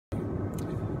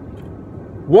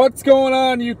What's going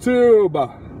on, YouTube?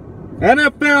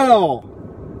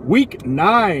 NFL Week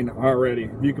 9 already,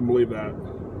 if you can believe that.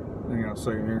 Hang on a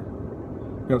second here.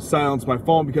 I'm going to silence my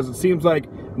phone because it seems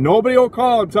like nobody will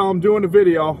call until I'm doing a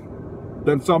video.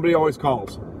 Then somebody always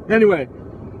calls. Anyway,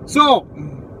 so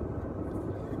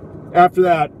after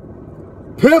that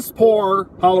piss poor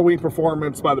Halloween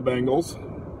performance by the Bengals,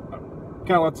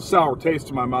 kind of left a sour taste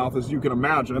in my mouth, as you can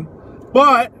imagine.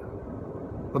 But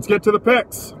let's get to the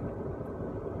picks.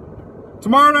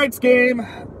 Tomorrow night's game,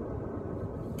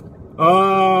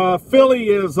 Philly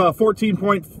is a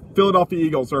 14-point Philadelphia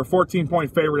Eagles, or a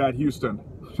 14-point favorite at Houston.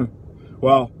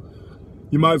 Well,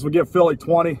 you might as well give Philly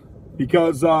 20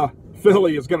 because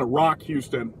Philly is going to rock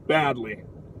Houston badly.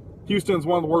 Houston's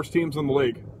one of the worst teams in the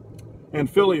league, and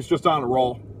Philly is just on a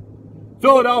roll.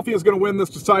 Philadelphia is going to win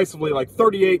this decisively, like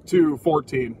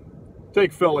 38-14.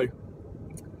 Take Philly.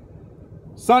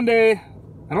 Sunday,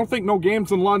 I don't think no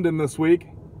games in London this week.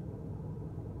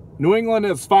 New England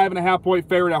is 5.5-point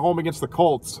favorite at home against the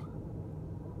Colts.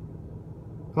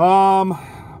 No,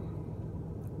 I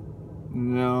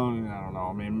don't know.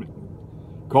 I mean,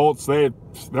 Colts,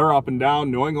 they're up and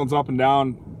down. New England's up and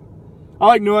down. I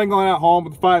like New England at home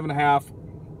with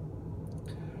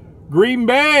 5.5. Green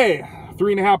Bay,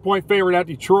 3.5-point favorite at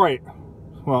Detroit.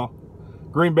 Well,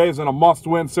 Green Bay's in a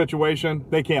must-win situation.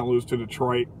 They can't lose to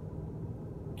Detroit.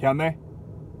 Can they?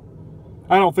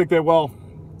 I don't think they will.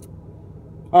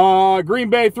 Green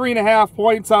Bay, 3.5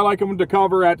 points. I like them to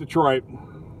cover at Detroit.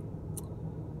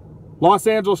 Los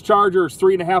Angeles Chargers,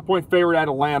 3.5-point favorite at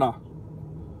Atlanta.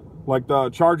 Like the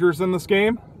Chargers in this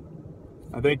game.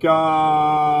 I think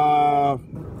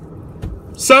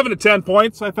 7 to 10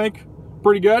 points, I think.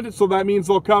 Pretty good, so that means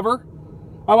they'll cover.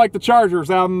 I like the Chargers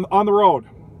on the road.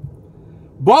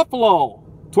 Buffalo,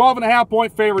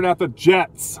 12.5-point favorite at the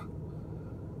Jets.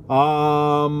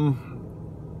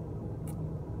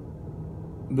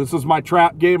 This is my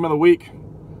trap game of the week.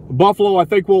 Buffalo, I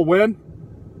think, will win.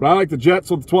 But I like the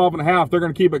Jets with 12.5. They're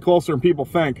going to keep it closer than people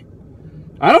think.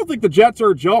 I don't think the Jets are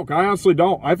a joke. I honestly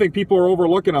don't. I think people are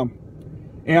overlooking them.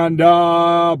 And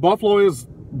Buffalo is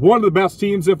one of the best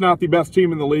teams, if not the best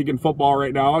team in the league in football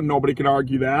right now. And nobody can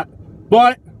argue that.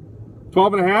 But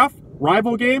 12.5,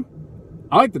 rival game,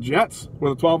 I like the Jets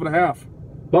with a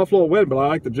 12.5. Buffalo will win, but I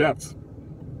like the Jets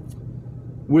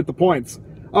with the points.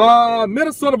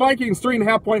 Minnesota Vikings,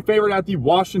 3.5-point favorite at the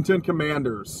Washington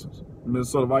Commanders.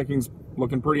 Minnesota Vikings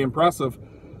looking pretty impressive.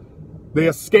 They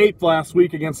escaped last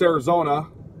week against Arizona.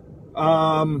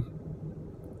 God,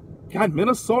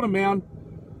 Minnesota, man.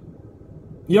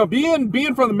 You know,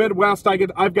 being from the Midwest,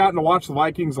 I've gotten to watch the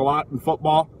Vikings a lot in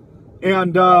football,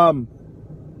 and the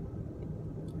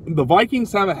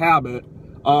Vikings have a habit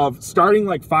of starting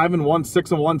like 5-1,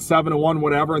 6-1, 7-1,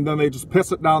 whatever, and then they just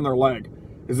piss it down their leg.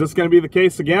 Is this going to be the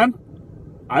case again?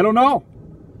 I don't know.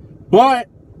 But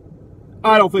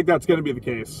I don't think that's going to be the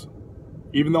case.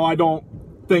 Even though I don't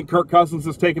think Kirk Cousins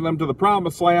is taking them to the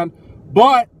promised land.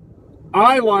 But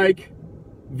I like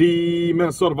the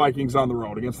Minnesota Vikings on the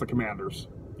road against the Commanders.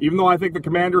 Even though I think the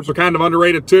Commanders are kind of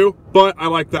underrated too. But I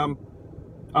like them.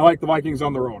 I like the Vikings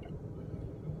on the road.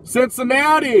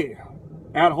 Cincinnati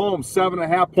at home,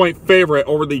 7.5-point favorite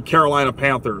over the Carolina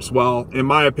Panthers. Well, in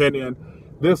my opinion,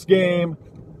 this game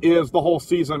is the whole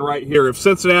season right here. If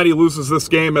Cincinnati loses this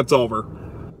game, it's over.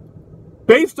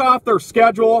 Based off their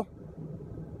schedule,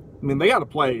 I mean, they got to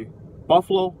play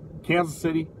Buffalo, Kansas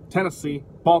City, Tennessee,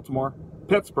 Baltimore,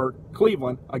 Pittsburgh,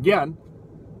 Cleveland again.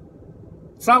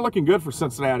 It's not looking good for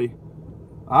Cincinnati.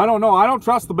 I don't know. I don't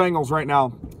trust the Bengals right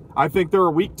now. I think they're a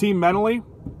weak team mentally.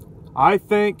 I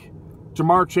think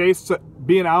Jamar Chase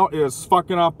being out is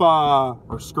screwing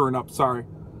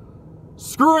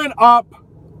up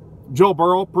Joe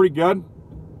Burrow pretty good.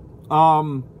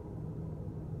 Now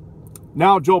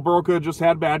Joe Burrow could have just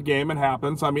had a bad game. It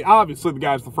happens. I mean, obviously the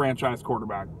guy's the franchise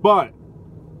quarterback, but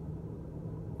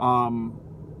I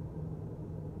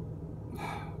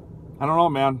don't know,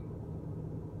 man.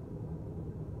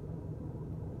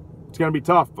 It's going to be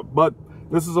tough, but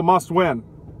this is a must-win.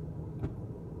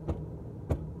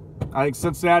 I think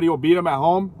Cincinnati will beat them at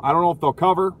home. I don't know if they'll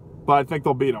cover, but I think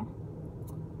they'll beat them.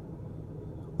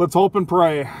 Let's hope and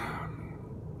pray.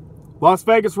 Las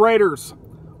Vegas Raiders,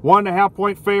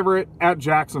 1.5-point favorite at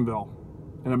Jacksonville.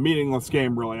 In a meaningless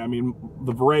game, really. I mean,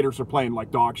 the Raiders are playing like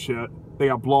dog shit. They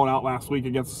got blown out last week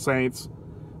against the Saints.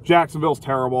 Jacksonville's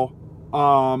terrible.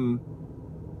 You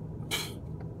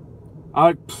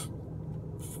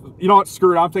know what?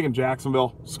 Screw it. I'm taking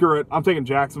Jacksonville. Screw it. I'm taking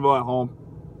Jacksonville at home.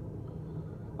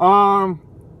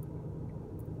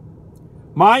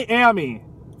 Miami,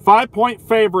 5-point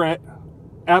favorite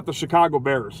at the Chicago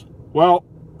Bears. Well,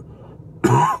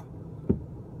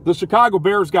 The Chicago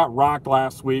Bears got rocked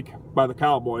last week by the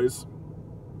Cowboys.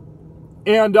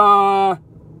 And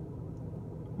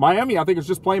Miami, I think, is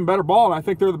just playing better ball, and I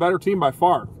think they're the better team by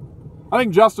far. I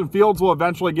think Justin Fields will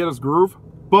eventually get his groove,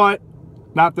 but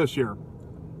not this year.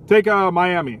 Take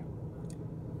Miami.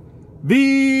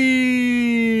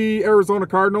 The Arizona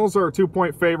Cardinals are a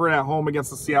 2-point favorite at home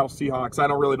against the Seattle Seahawks. I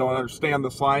don't understand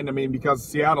this line. I mean, because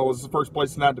Seattle is the first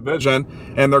place in that division,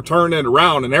 and they're turning it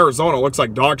around, and Arizona looks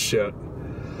like dog shit.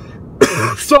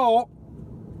 So,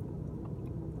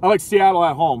 I like Seattle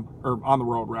at home, or on the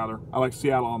road, rather. I like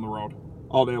Seattle on the road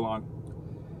all day long.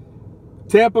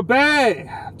 Tampa Bay,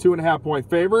 2.5-point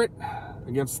favorite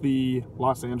against the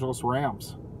Los Angeles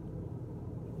Rams.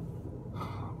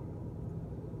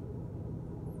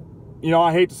 You know,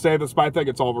 I hate to say this, but I think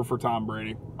it's over for Tom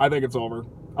Brady. I think it's over.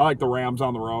 I like the Rams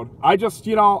on the road. I just,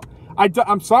 you know,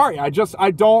 I'm sorry. I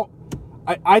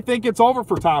think it's over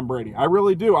for Tom Brady. I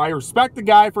really do. I respect the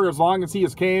guy for as long as he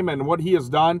has came and what he has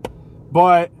done,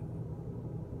 but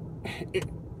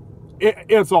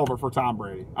it's over for Tom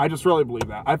Brady. I just really believe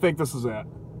that. I think this is it.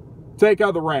 Take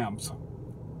out the Rams.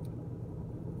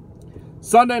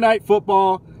 Sunday Night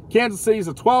Football. Kansas City is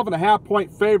a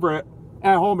 12.5-point favorite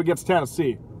at home against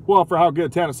Tennessee. Well, for how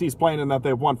good Tennessee's playing and that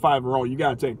they've won 5 in a row, you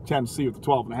got to take Tennessee with the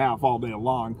 12.5 all day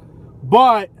long.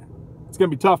 But it's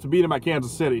going to be tough to beat them at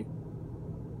Kansas City.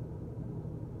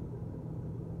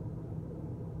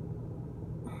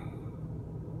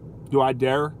 Do I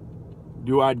dare?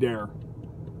 Do I dare?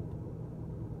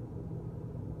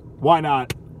 Why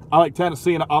not? I like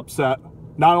Tennessee in an upset.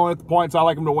 Not only at the points, I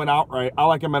like them to win outright. I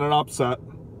like them in an upset.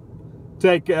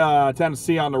 Take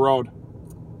Tennessee on the road.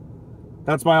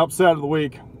 That's my upset of the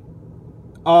week.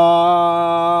 Even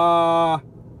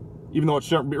though it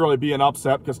shouldn't really be an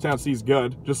upset because Tennessee's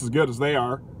good, just as good as they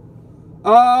are.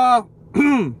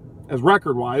 As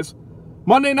record-wise.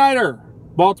 Monday Nighter.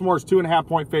 Baltimore's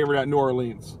 2.5-point favorite at New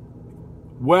Orleans.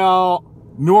 Well,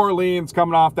 New Orleans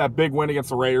coming off that big win against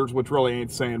the Raiders, which really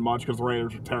ain't saying much because the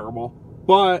Raiders are terrible.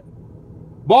 But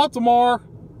Baltimore,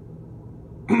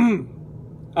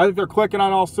 I think they're clicking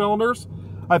on all cylinders.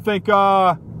 I think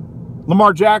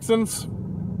Lamar Jackson's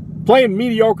playing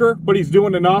mediocre, but he's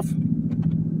doing enough.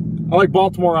 I like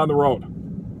Baltimore on the road.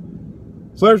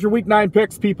 So there's your Week 9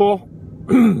 picks, people.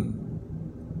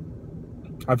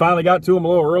 I finally got to them a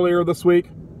little earlier this week.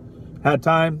 Had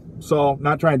time, so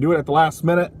not trying to do it at the last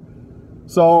minute.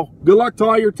 So good luck to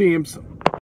all your teams.